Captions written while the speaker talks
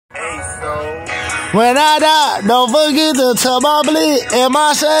When I die, don't forget to tell my bleed and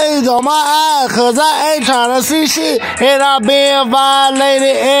my shades on my eyes, cause I ain't tryna see shit. And I been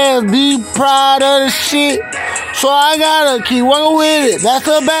violated and be proud of the shit. So I gotta keep working with it. That's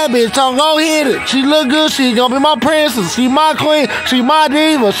a bad bitch, I'm gon' hit it. She look good, she gon' be my princess. She my queen, she my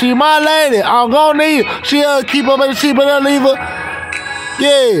diva, she my lady. I'm gon' need her. She'll keep her, but she better leave her.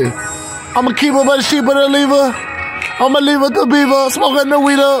 Yeah, I'ma keep her, but she better leave her. I'ma leave it to beaver, smoking the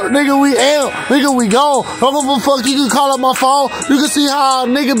weed up, nigga we out, nigga we gone. Don't give a fuck, you can call up my phone, you can see how a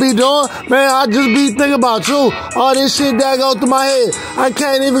nigga be doing. Man, I just be thinking about you, all this shit that go through my head. I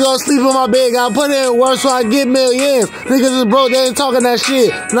can't even go sleep in my bed, gotta put in work so I get millions. Niggas is broke, they ain't talking that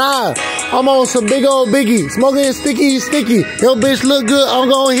shit. Nah, I'm on some big old biggie, smoking sticky. Yo bitch look good, I'm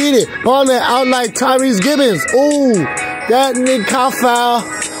gonna hit it. Ballin' out like Tyrese Gibbons, ooh, that nigga caught foul.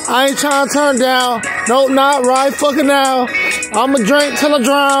 I ain't trying to turn down. Nope, not right fucking now. I'ma drink till I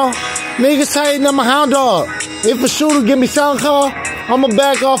drown. Niggas hating, I'm a hound dog. If a shooter give me sound call, I'ma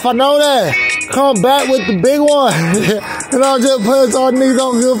back off, I know that. Come back with the big one. And I'll just put all niggas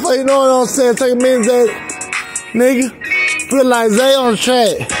on good for, you know what I'm saying? Take a minute, that nigga. Feel like Zay on the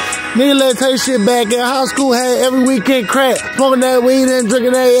track. Nigga, let's take shit back. In high school, had every weekend crack. Smoking that weed and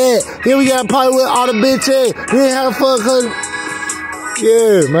drinking that ass. Here we got a party with all the bitch ass. We ain't have fun cause...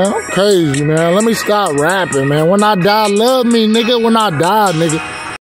 Yeah, man, I'm crazy, man. Let me stop rapping, man. When I die, love me, nigga. When I die, nigga.